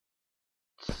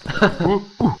Ooh,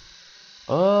 ooh.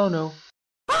 Oh no.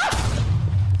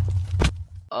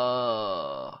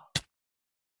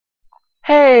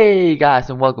 Hey guys,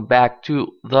 and welcome back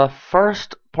to the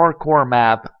first parkour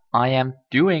map I am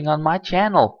doing on my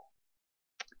channel.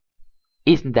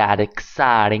 Isn't that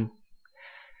exciting?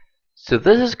 So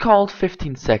this is called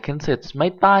 15 Seconds. It's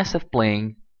made by Seth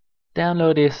Bling.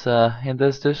 Download this in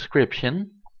this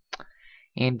description.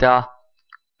 And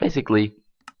basically,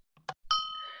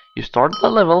 you start the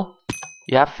level.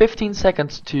 You have 15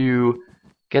 seconds to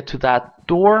get to that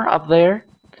door up there.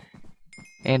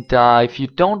 And if you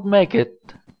don't make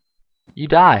it, you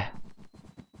die.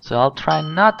 So I'll try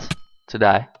not to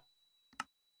die.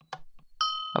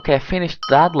 Okay, I finished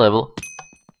that level.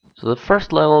 So the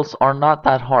first levels are not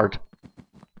that hard,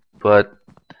 but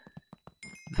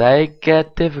they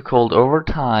get difficult over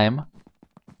time.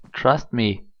 Trust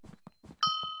me.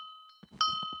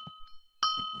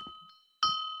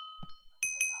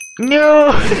 No!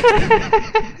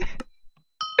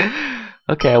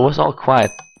 Okay, I was all quiet.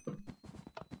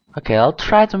 Okay, I'll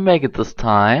try to make it this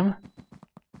time.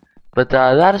 But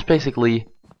that is basically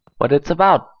what it's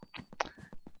about.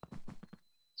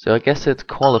 So I guess it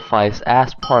qualifies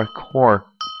as parkour.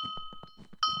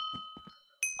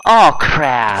 Oh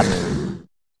crap!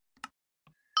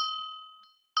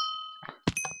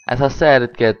 As I said,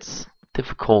 it gets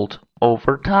difficult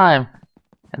over time.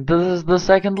 And this is the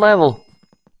second level.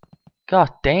 God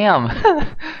damn!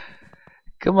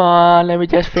 Come on, let me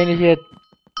just finish it.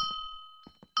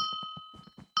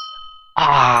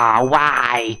 Ah,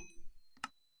 why?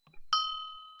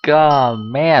 God,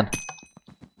 man.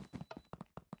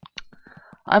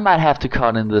 I might have to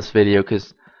cut in this video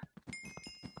because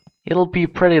it'll be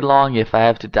pretty long if I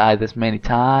have to die this many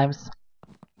times.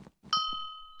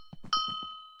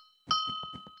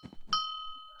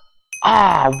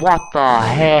 Ah, what the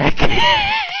heck?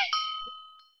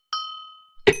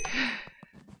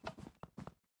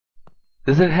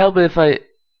 Does it help if I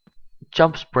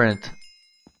jump sprint?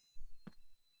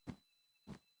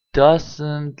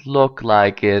 Doesn't look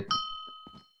like it.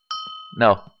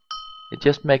 No, it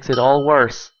just makes it all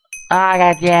worse. Ah,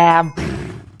 goddamn!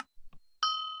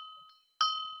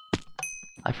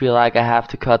 I feel like I have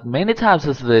to cut many times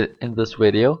in this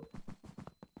video.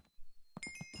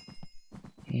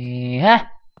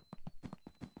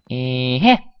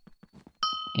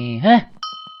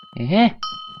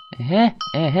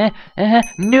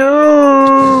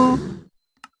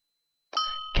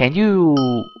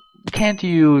 Can't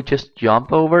you just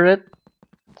jump over it?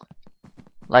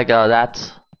 Like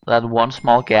that one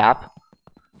small gap.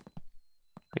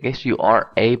 I guess you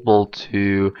are able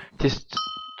to just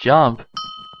jump.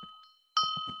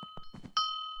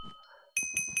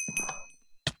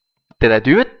 Did I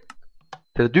do it?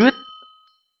 Did I do it?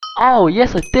 Oh,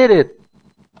 yes, I did it.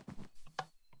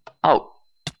 Oh.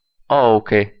 Oh,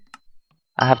 okay.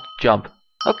 I have to jump.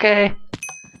 Okay.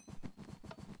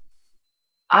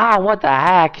 Ah, what the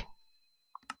heck?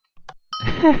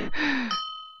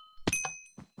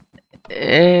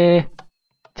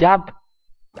 Jump.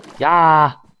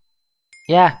 Yeah.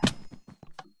 Yeah.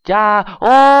 Yeah.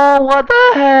 Oh, what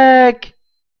the heck?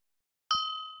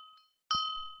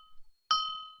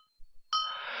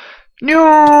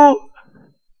 No.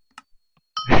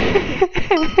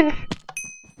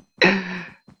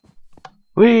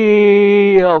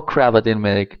 Wee! Oh crap! I didn't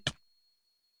make.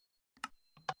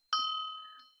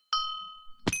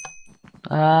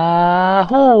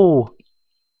 Oh!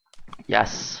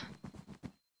 Yes.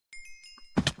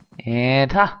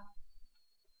 And ha!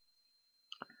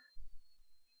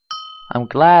 I'm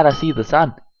glad I see the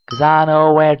sun, 'cause I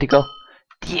know where to go.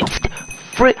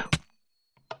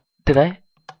 Did I?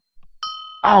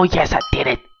 Oh yes, I did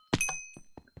it!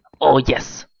 Oh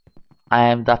yes, I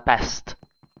am the best.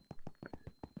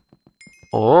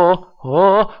 Oh,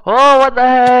 oh, oh, what the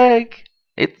heck?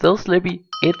 It's so slippy.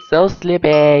 It's so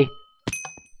slippy.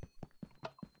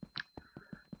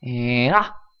 And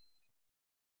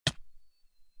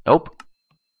nope.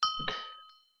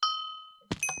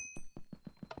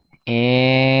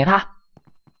 And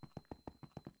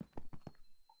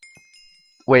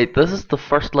wait, this is the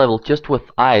first level just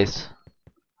with ice,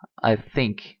 I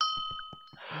think.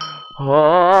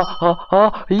 Oh, oh,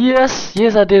 oh, yes,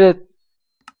 yes, I did it.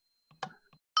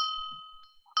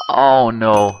 Oh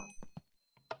no.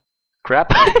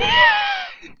 Crap.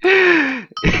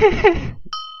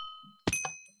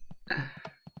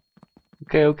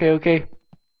 Okay.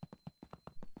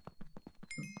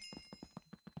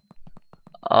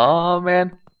 Oh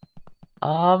man.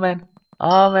 Oh man.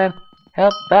 Oh man.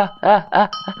 Help.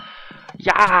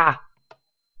 Yeah.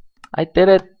 I did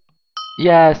it.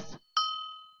 Yes.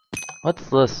 What's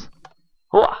this?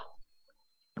 Hua.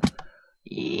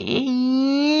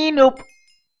 Nope.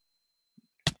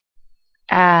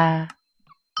 Ah.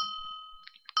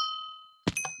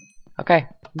 Okay,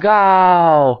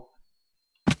 go.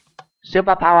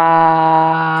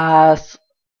 Superpowers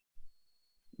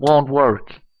won't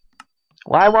work.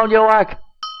 Why won't you work?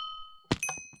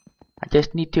 I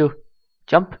just need to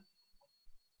jump.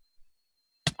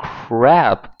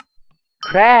 Crap.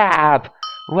 Crap.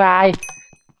 Why?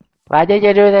 Why did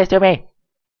you do this to me?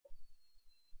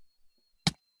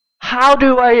 How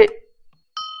do I...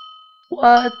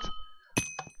 What?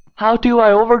 How do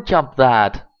I overjump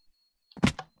that?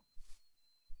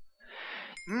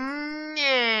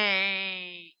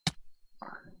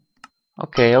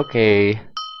 Okay, okay.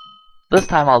 This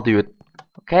time I'll do it.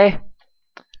 Okay?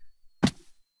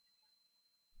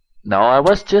 No, I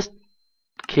was just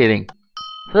kidding.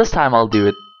 This time I'll do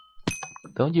it.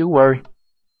 Don't you worry.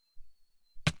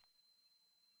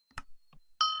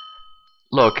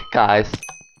 Look, guys.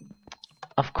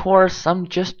 Of course, I'm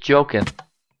just joking.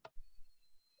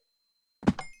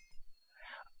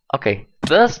 Okay,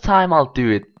 this time I'll do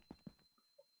it.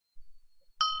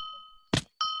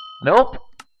 Nope.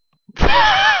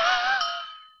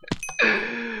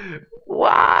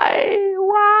 Why?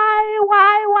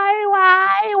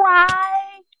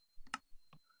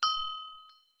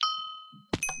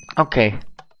 Okay.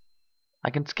 I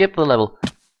can skip the level.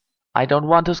 I don't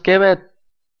want to skip it.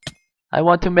 I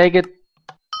want to make it.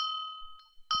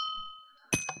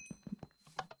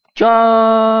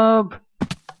 Jump!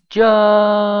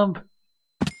 Jump!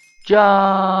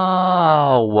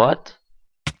 Jump! What?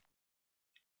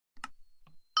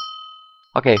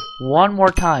 Okay, one more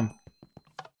time.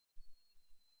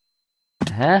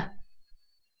 Uh-huh.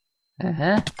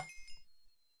 Uh-huh.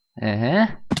 Uh-huh.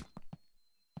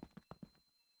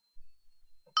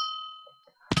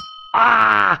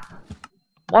 Ah!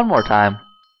 One more time.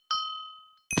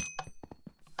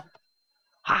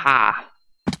 Haha.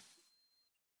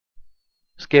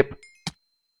 Skip.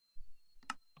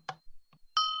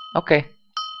 Okay.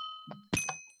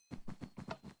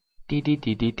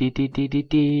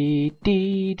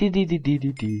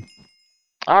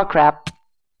 Oh crap.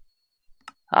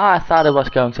 Ah, I thought it was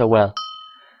going so well.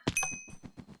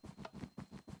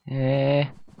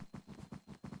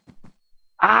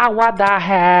 Ah, what the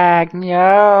heck?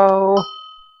 No.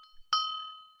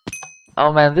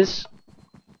 Oh man, this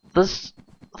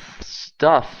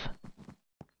stuff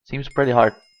seems pretty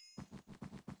hard.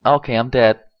 Okay, I'm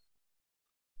dead.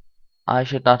 I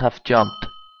should not have jumped.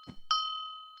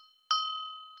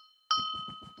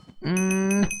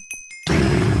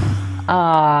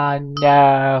 Ah,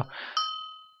 no.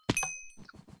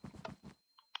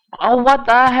 Oh, what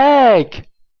the heck?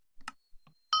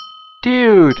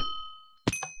 Dude,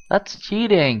 that's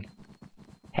cheating.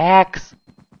 Hacks.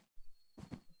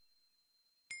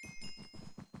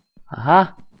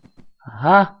 Uh-huh.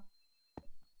 Uh-huh.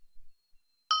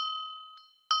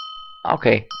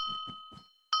 Okay.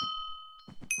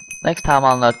 Next time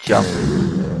I'll not jump.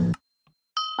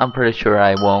 I'm pretty sure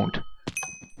I won't.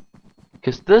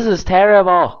 Because this is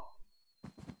terrible.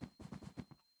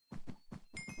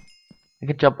 I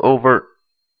can jump over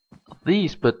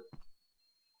these, but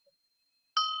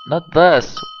not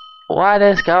this. What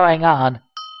is going on?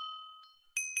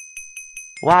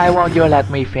 Why won't you let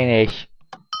me finish?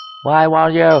 Why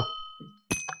won't you?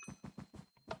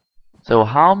 So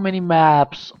how many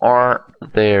maps are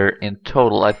there in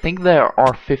total? I think there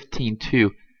are 15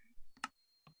 too.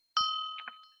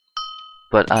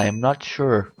 But I am not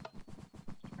sure.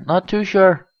 Not too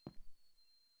sure.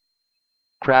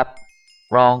 Crap.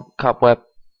 Wrong cobweb.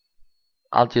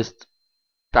 I'll just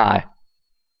die.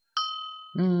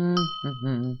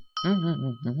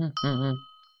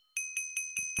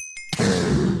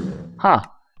 Huh.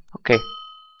 Okay.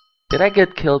 Did I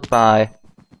get killed by...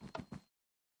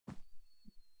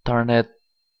 Darn it.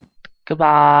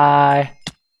 Goodbye.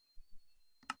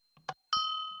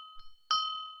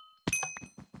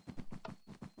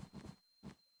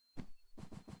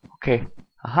 Okay.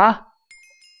 Uh-huh.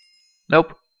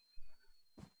 Nope.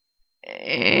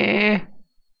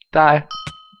 Die.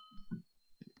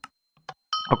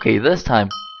 Okay, this time,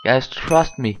 guys,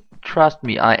 trust me. Trust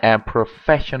me, I am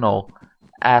professional.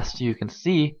 As you can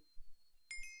see.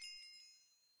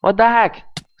 What the heck?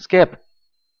 Skip.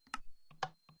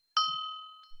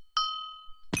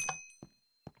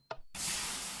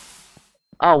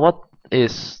 Oh, what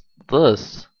is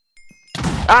this?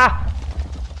 Ah!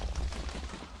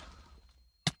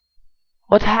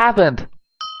 What happened?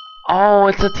 Oh,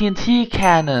 it's a TNT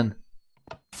cannon.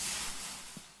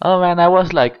 Oh man, I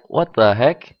was like, what the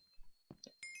heck?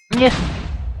 Yes!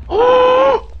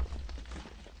 Oh!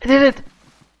 I did it!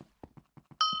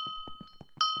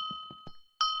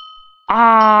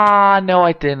 Ah, no,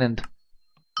 I didn't.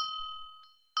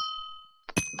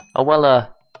 Oh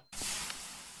well,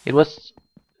 it was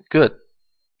good.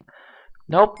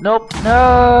 Nope, nope,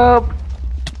 nope.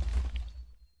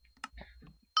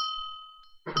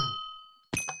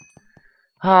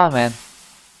 Ah, man,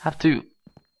 have to.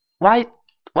 Why?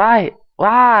 Why?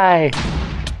 Why?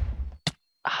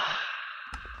 Ah.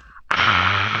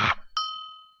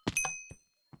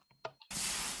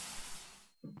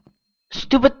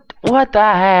 Stupid! What the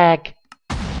heck?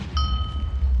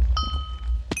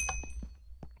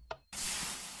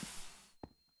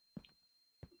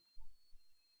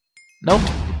 Nope.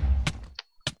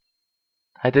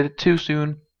 I did it too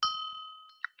soon.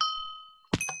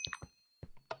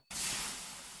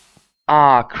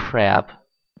 Ah, crap.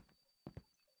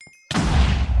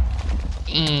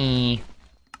 Eee.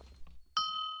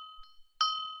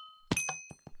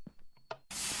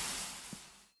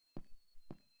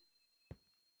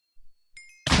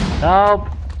 Nope.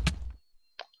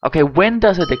 Okay, when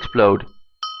does it explode?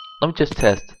 Let me just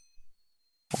test.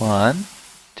 1,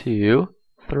 2,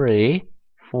 3,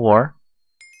 4.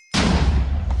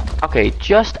 Okay,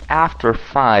 just after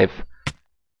 5.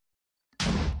 So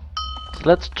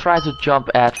let's try to jump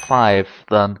at 5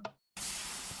 then.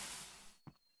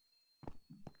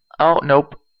 Oh,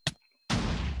 nope.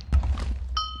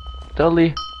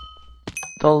 Totally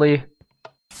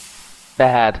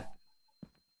bad.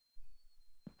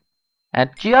 And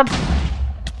jump!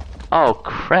 Oh,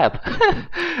 crap.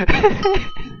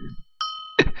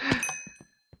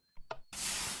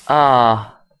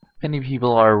 Ah, many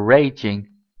people are raging.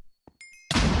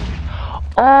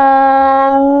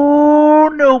 Oh,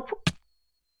 nope.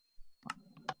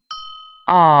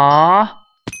 Ah.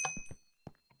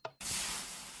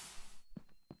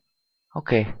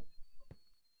 Okay.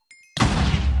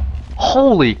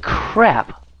 Holy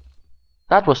crap.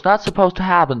 That was not supposed to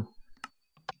happen.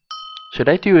 Should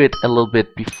I do it a little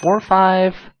bit before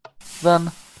 5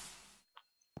 then?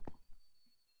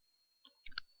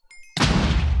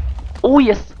 Oh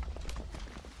yes!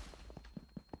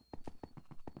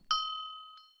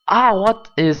 Ah, what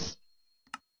is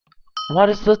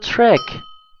the trick?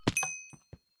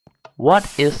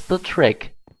 What is the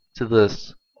trick to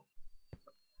this?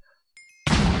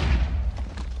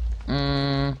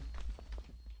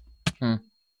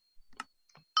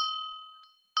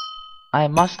 I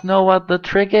must know what the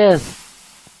trick is.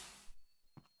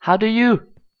 How do you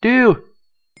do?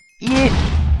 Yeah.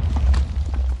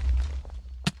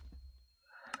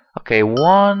 Okay,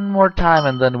 one more time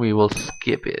and then we will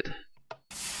skip it.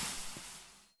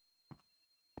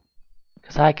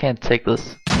 Cause I can't take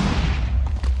this.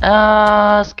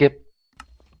 Skip.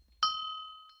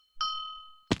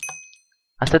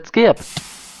 I said skip.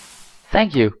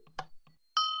 Thank you.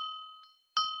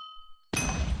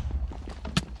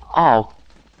 Oh.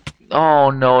 Oh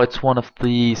no, it's one of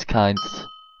these kinds.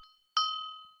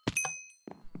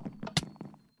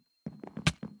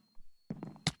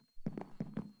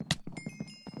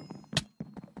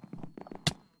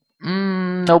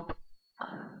 Nope.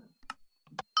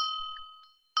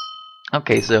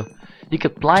 Okay, so you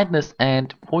get blindness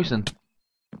and poison.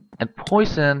 And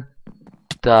poison,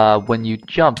 when you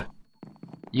jump,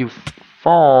 you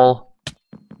fall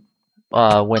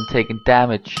when taking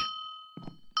damage.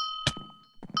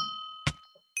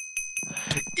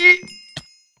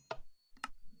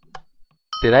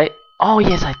 Did I? Oh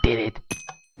yes, I did it.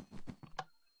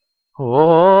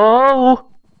 Oh.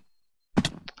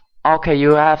 Okay,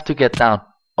 you have to get down.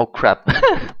 Oh crap.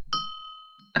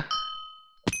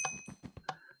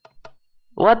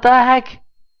 What the heck?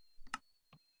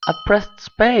 I pressed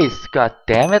space. God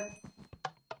damn it.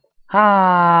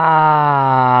 Ah,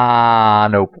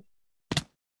 nope.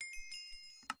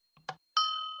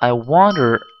 I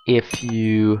wonder if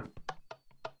you...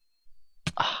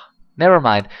 never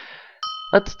mind.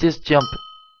 Let's just jump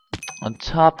on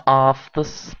top of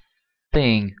this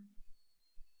thing.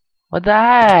 What the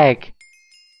heck?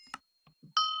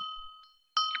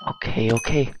 Okay,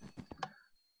 okay.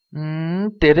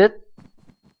 Did it?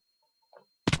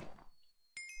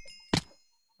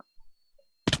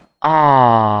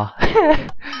 Ah,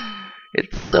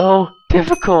 it's so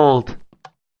difficult.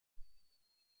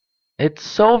 It's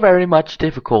so very much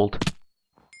difficult.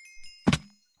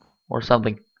 Or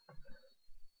something.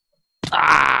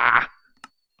 Ah!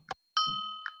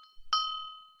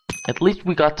 At least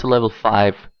we got to level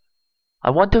 5. I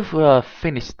want to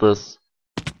finish this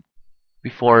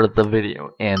before the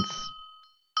video ends.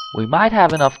 We might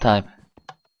have enough time.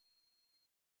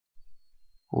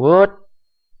 What?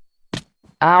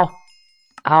 Ow.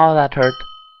 Ow, that hurt.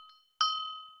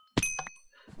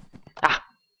 Ah.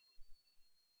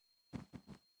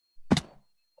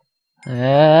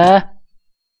 Nope.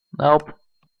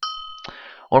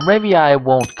 Or maybe I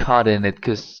won't cut in it,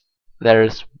 because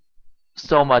there's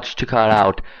so much to cut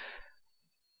out.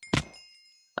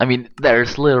 I mean,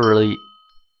 there's literally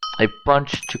a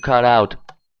bunch to cut out.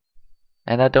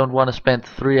 And I don't want to spend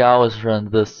 3 hours on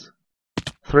this.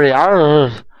 3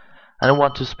 hours? I don't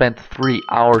want to spend 3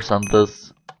 hours on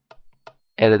this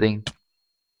editing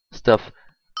stuff.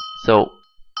 So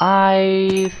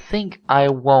I think I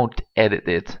won't edit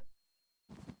it.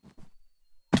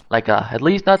 Like at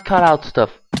least not cut out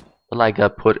stuff. But like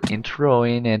put intro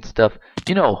in and stuff.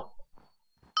 You know.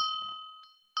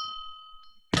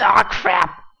 Ah,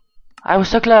 crap! I was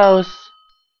so close.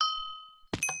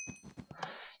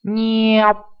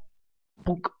 Yep.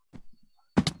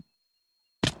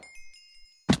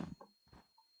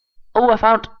 Oh, I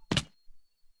found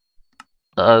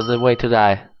the way to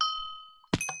die.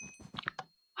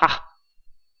 Ha!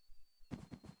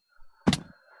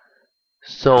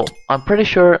 So I'm pretty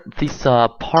sure these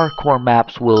parkour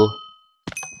maps will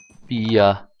be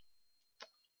up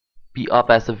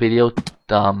as a video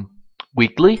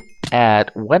weekly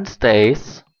at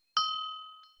Wednesdays,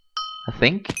 I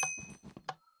think.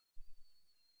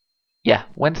 Yeah,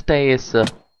 Wednesday is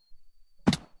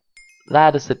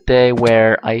that is a day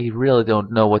where I really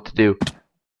don't know what to do.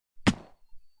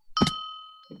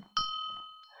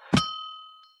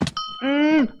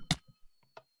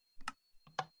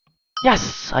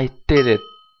 Yes, I did it.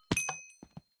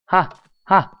 Ha,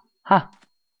 ha, ha.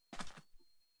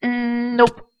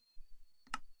 Nope.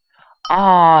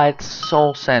 Ah, it's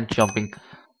soul sand jumping.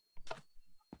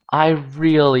 I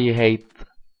really hate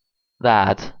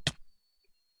that.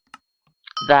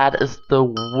 That is the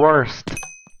worst.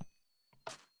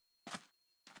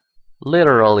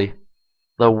 Literally,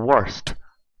 the worst.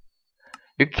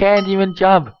 You can't even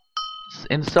jump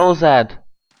in soul sand.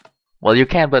 Well, you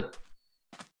can, but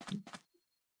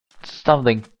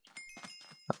something.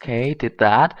 Okay, did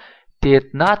that.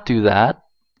 Did not do that.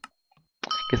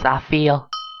 Cause I feel.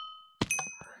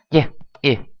 Yeah.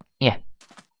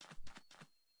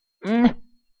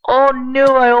 Oh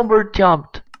no, I over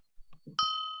jumped.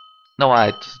 No,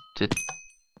 I just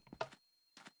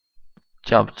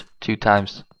jumped 2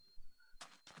 times.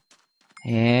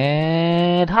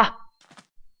 And ha!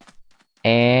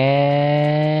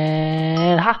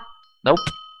 And ha! Nope.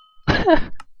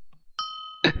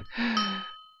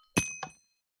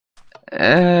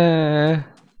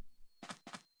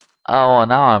 Oh,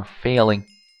 now I'm failing.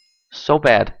 So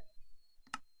bad.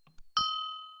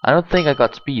 I don't think I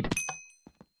got speed.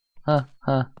 Ha!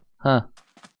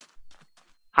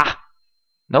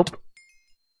 Nope.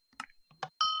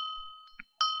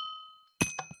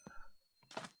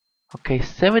 Okay,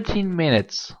 17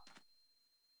 minutes.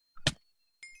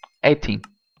 18.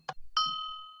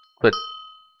 But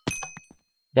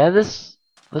yeah, this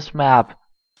map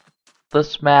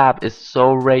is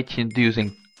so rage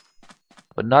inducing.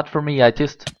 But not for me. I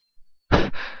just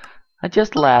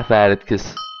laugh at it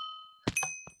cause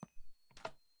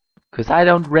I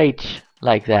don't rage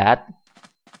like that.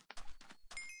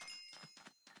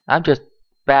 I'm just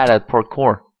bad at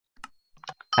parkour.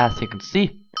 As you can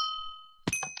see,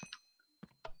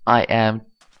 I am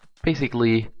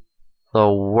basically the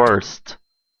worst.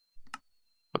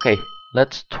 Okay,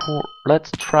 let's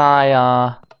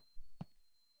try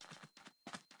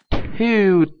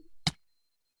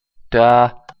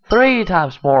 3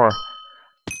 times more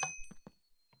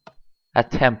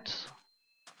attempts.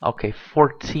 Okay,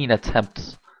 14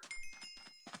 attempts.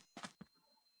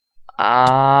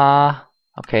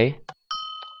 Okay.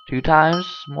 2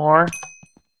 times more.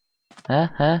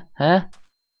 Ha!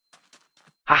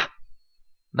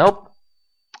 Nope.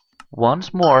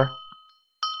 Once more.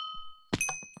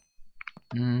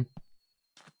 Nope.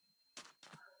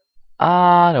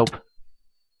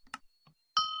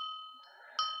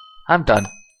 I'm done.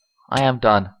 I am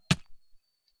done.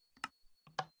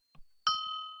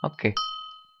 Okay.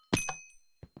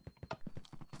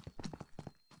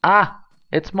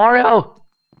 It's Mario!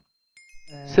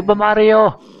 Super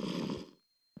Mario!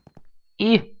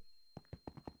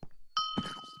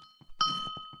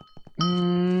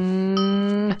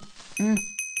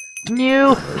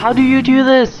 No! How do you do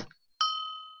this?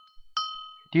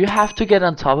 Do you have to get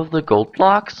on top of the gold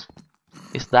blocks?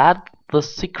 Is that the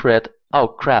secret? Oh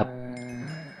crap.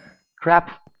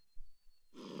 Crap.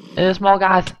 Small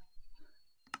guys.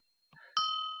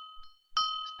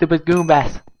 Stupid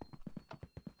Goombas.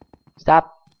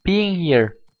 Stop being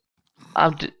here.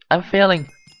 I'm failing.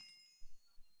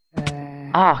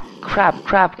 Crap.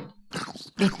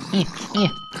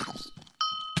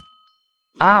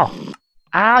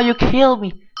 Ow, you killed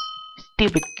me.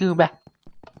 Stupid Goomba.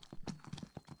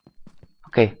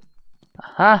 Okay.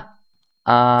 Huh?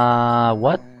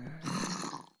 What?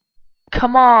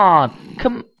 Come on!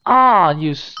 Come on,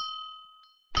 you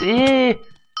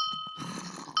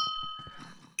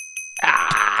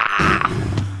Ah!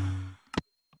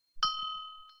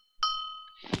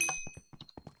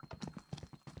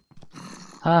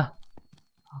 Huh?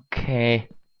 Okay.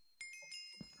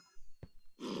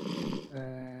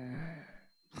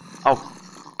 Oh,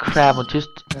 crap, I'm just...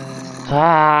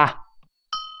 Ah!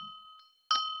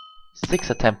 6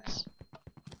 attempts.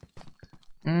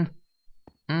 Mm.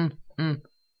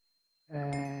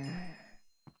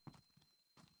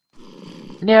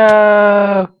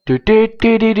 No! Do do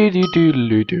do do do do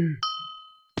do do.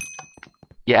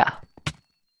 Yeah.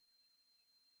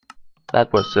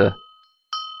 That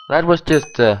was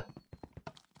just the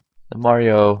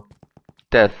Mario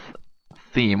death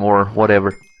theme or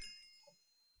whatever.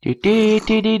 Do do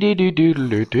do do do do do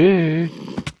do do.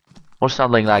 Or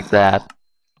something like that.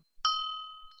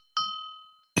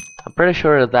 I'm pretty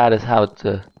sure that is how it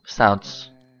sounds.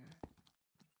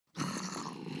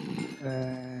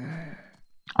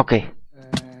 Okay.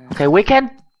 Okay, we can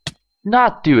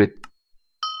not do it.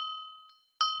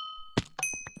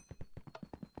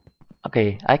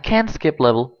 Okay, I can skip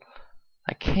level.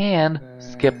 I can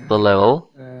skip the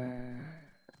level.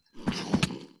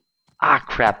 Ah,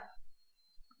 crap.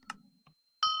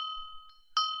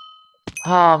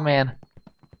 Oh, man.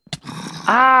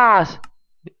 Ah!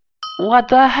 What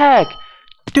the heck?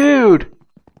 Dude!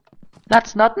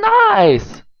 That's not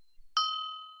nice!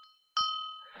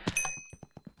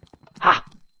 Ha!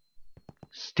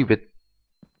 Stupid.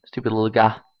 Stupid little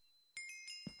guy.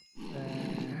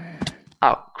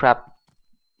 Oh, crap.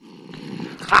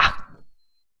 Ah!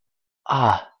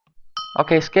 Ah.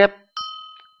 Okay, skip.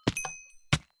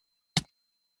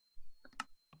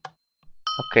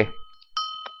 Okay.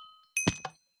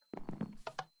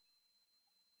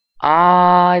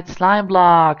 Ah, it's slime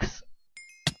blocks.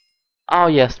 Oh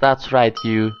yes, that's right,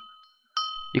 you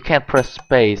can't press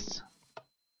space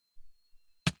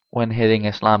when hitting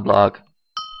a slime block.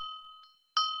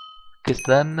 Cause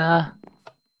then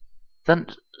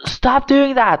stop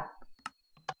doing that!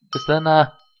 Cause then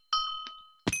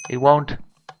it won't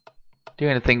do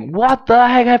anything. What the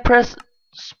heck? I press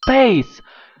space!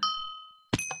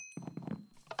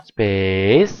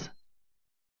 Space.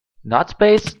 Not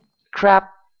space. Crap.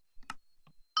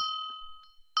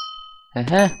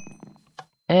 Eh.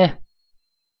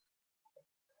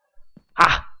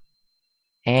 Ah.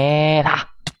 And ah.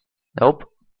 Nope.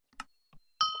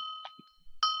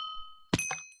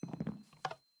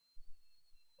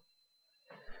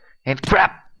 And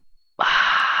crap.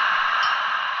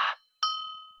 Ah.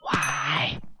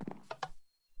 Why?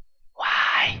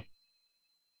 Why?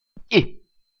 Eh.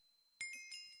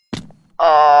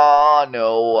 Oh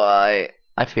no, I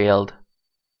failed.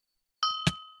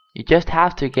 You just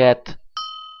have to get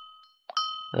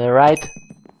the right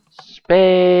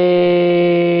spade.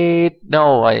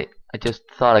 No, I just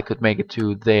thought I could make it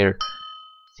to there.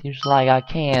 Seems like I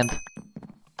can't.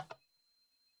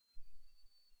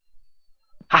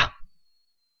 Ha!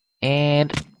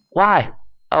 And why?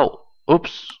 Oh,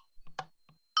 oops.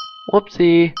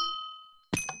 Whoopsie.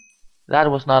 That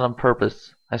was not on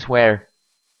purpose, I swear.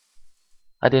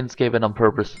 I didn't skip it on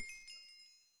purpose.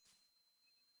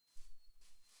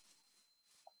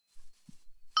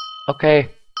 Okay.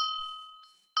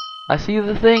 I see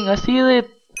the thing. I see the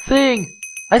thing.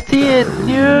 I see it.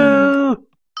 No.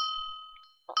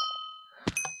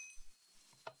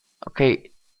 Okay.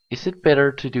 Is it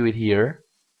better to do it here?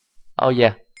 Oh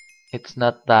yeah. It's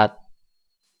not that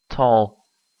tall.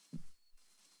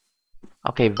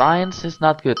 Okay, vines is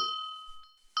not good.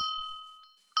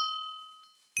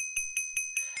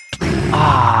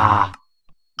 Ah.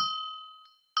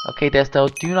 Okay, Desto,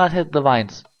 do not hit the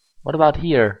vines. What about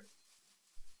here?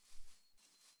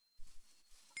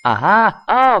 Aha!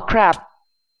 Oh, crap!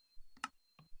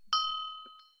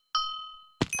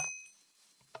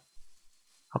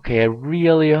 Okay, I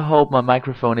really hope my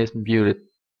microphone isn't muted.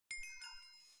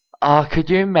 Could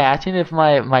you imagine if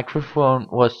my microphone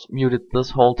was muted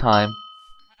this whole time?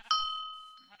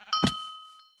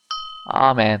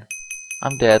 Oh man,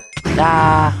 I'm dead.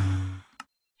 Ah!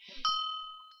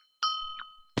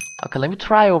 Okay, let me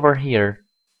try over here.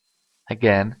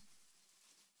 Again.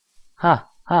 Huh.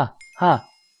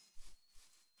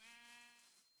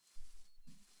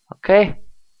 Okay.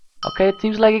 Okay, it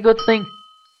seems like a good thing.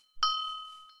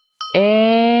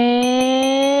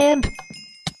 And...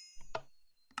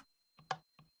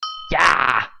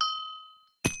 yeah!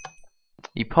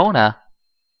 Epona?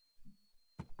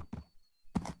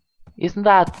 Isn't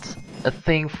that a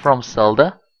thing from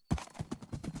Zelda?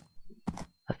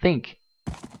 I think.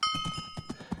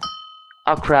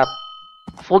 Oh crap.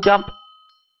 Full jump.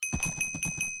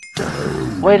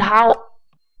 Wait, how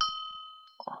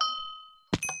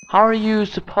are you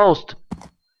supposed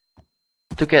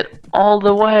to get all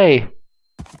the way?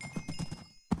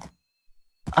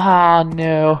 Ah,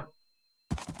 no.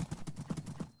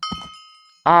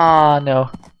 Ah, no.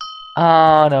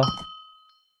 Oh no.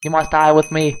 You must die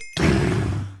with me.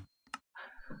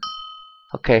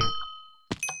 Okay.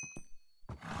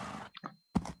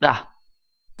 Ah.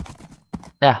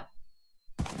 Yeah.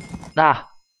 Ah.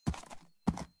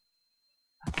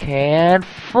 Okay, and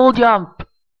full jump.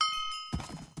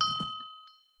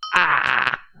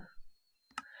 Ah.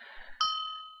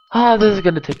 Ah, this is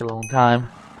gonna take a long time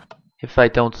if I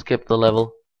don't skip the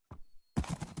level.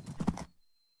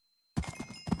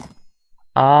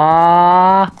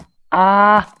 Ah.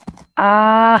 Ah.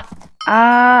 Ah.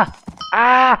 Ah.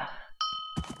 Ah.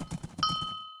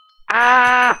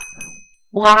 Ah.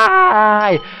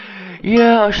 Why?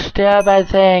 You stupid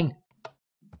thing.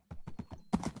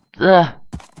 Ugh.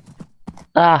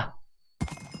 Ah.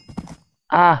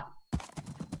 Ah.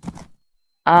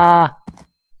 Ah.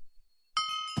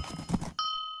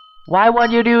 Why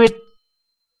won't you do it?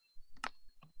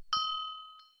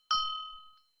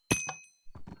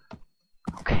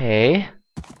 Okay.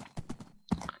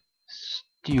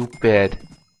 Stupid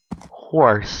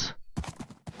horse.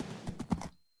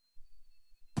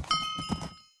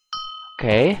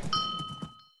 Okay.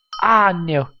 Ah,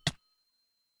 no.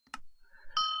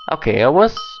 Okay, I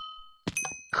was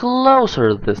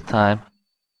closer this time.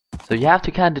 So you have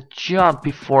to kind of jump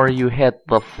before you hit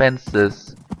the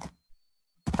fences,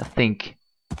 I think.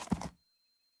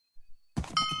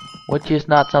 Which is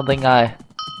not something I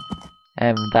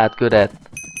am that good at.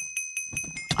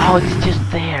 Oh, it's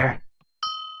just there.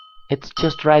 It's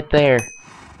just right there.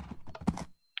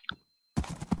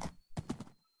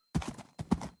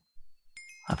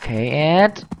 Okay,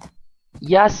 and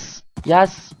yes,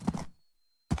 yes.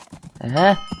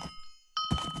 No,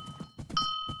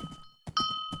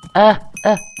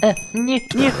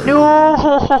 no.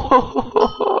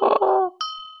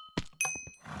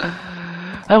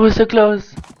 I was so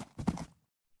close.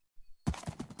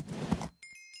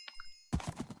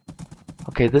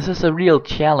 Okay, this is a real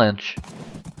challenge.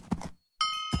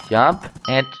 Jump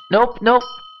and nope, nope.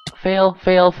 Fail,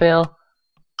 fail, fail.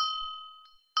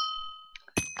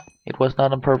 It was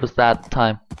not on purpose that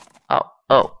time. Oh,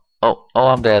 oh, oh, oh,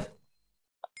 I'm dead.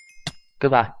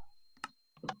 Goodbye.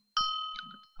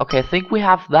 Okay, I think we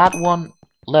have that one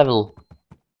level.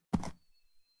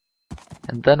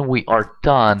 And then we are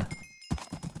done.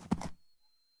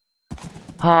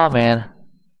 Ah, man.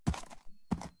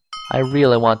 I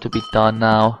really want to be done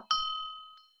now.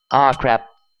 Ah, crap.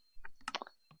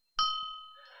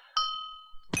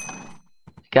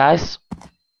 Guys,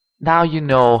 now you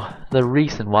know the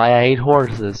reason why I hate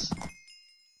horses.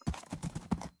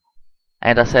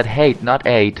 And I said hate, not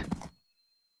aid.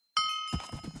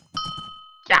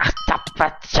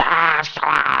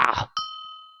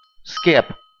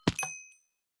 Skip.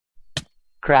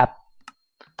 Crap.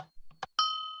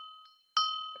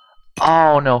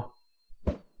 Oh no.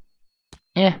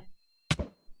 Yeah.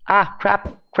 Ah,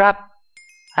 crap, crap.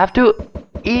 I have to.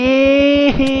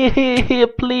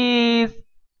 Please.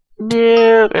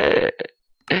 No.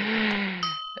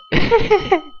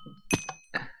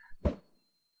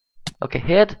 Okay,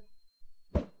 hit.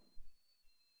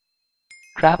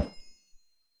 Crap.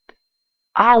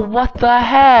 Ah, what the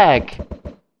heck?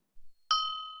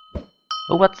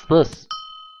 Oh, what's this?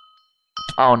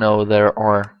 Oh no, there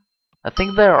are. I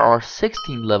think there are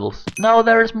 16 levels. No,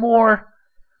 there's more.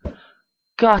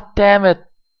 God damn it.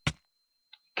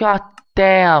 God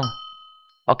damn.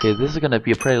 Okay, this is gonna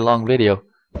be a pretty long video.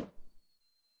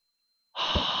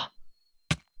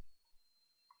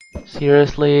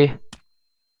 Seriously?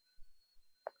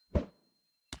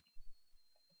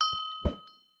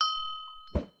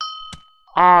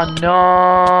 Oh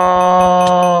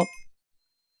no!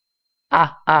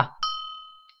 Ah, ah.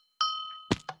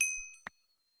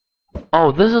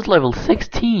 Oh, this is level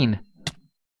 16.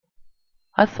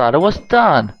 I thought it was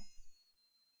done.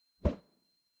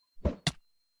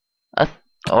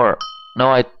 Or,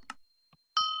 no,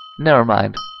 never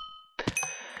mind.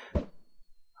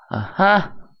 Uh-huh.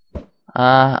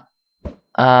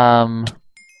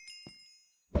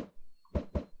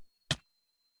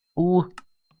 Ooh.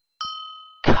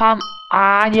 Come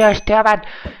on, you stupid.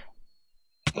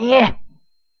 Yeah.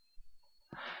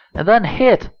 And then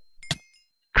hit.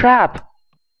 Crap.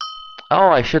 Oh,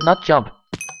 I should not jump.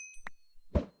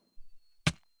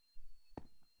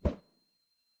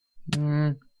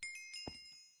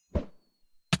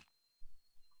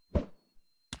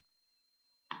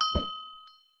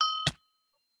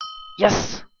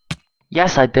 Yes!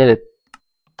 Yes, I did it.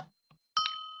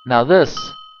 Now this.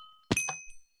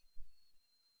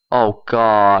 Oh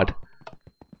god.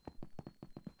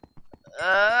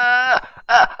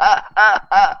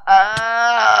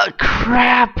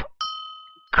 Crap!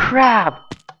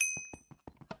 Crap!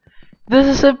 This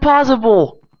is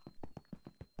impossible!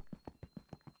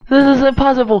 This is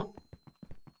impossible!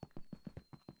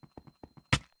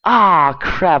 Ah,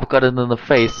 crap, got it in the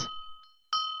face.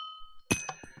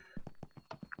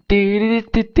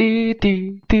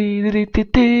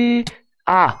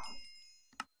 Ah,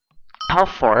 how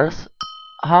far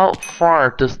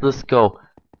does this go?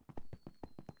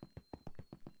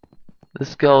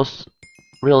 This goes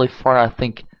really far, I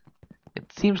think. It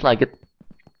seems like it.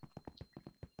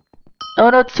 Oh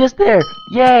no, it's just there!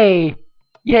 Yay!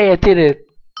 Yay, I did it!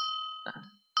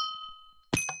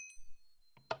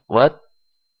 What?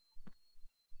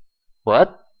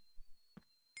 What?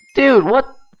 Dude, what?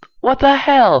 What the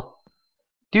hell?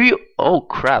 Do you? Oh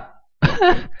crap!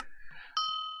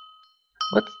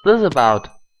 What's this about?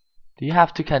 Do you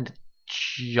have to kind of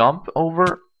jump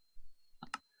over?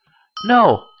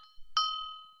 No!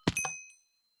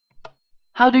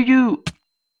 How do you?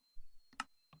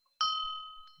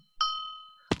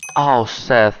 Oh,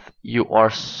 Seth, you are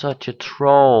such a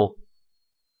troll.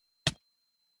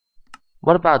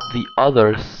 What about the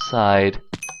other side?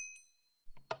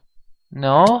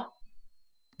 No?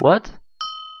 What?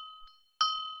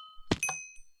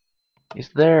 Is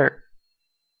there...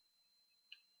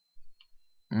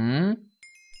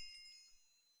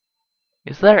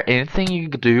 Is there anything you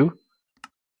could do?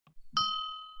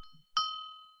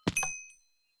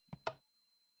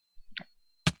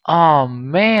 Oh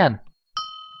man!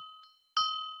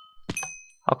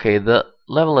 Okay, the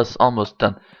level is almost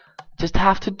done. Just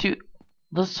have to do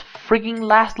this freaking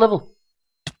last level.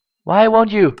 Why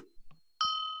won't you?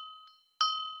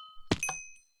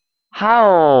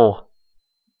 How?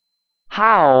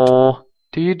 How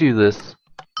do you do this?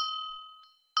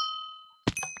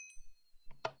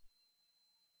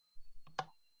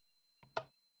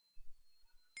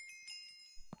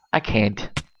 I can't.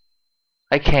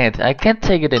 I can't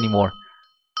take it anymore.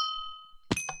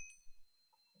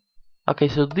 Okay,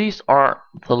 so these are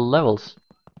the levels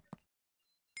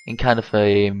in kind of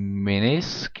a mini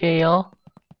scale.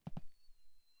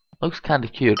 Looks kind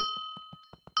of cute.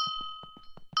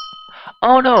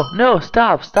 Oh no, no,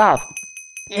 stop, stop.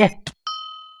 Yeah.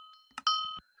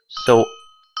 So,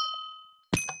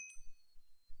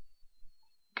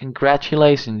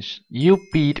 congratulations, you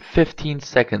beat 15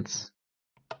 seconds.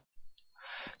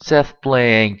 Seth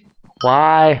playing.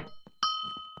 Why?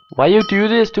 Why you do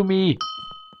this to me?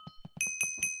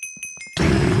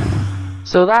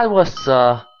 So that was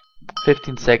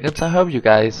 15 seconds. I hope you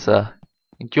guys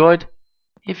enjoyed.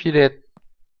 If you did,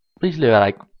 please leave a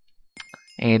like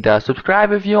and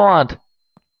subscribe if you want.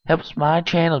 Helps my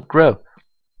channel grow.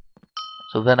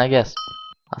 So then I guess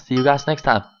I'll see you guys next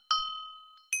time.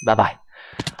 Bye bye.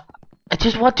 I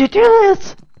just want to do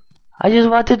this. I just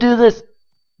want to do this.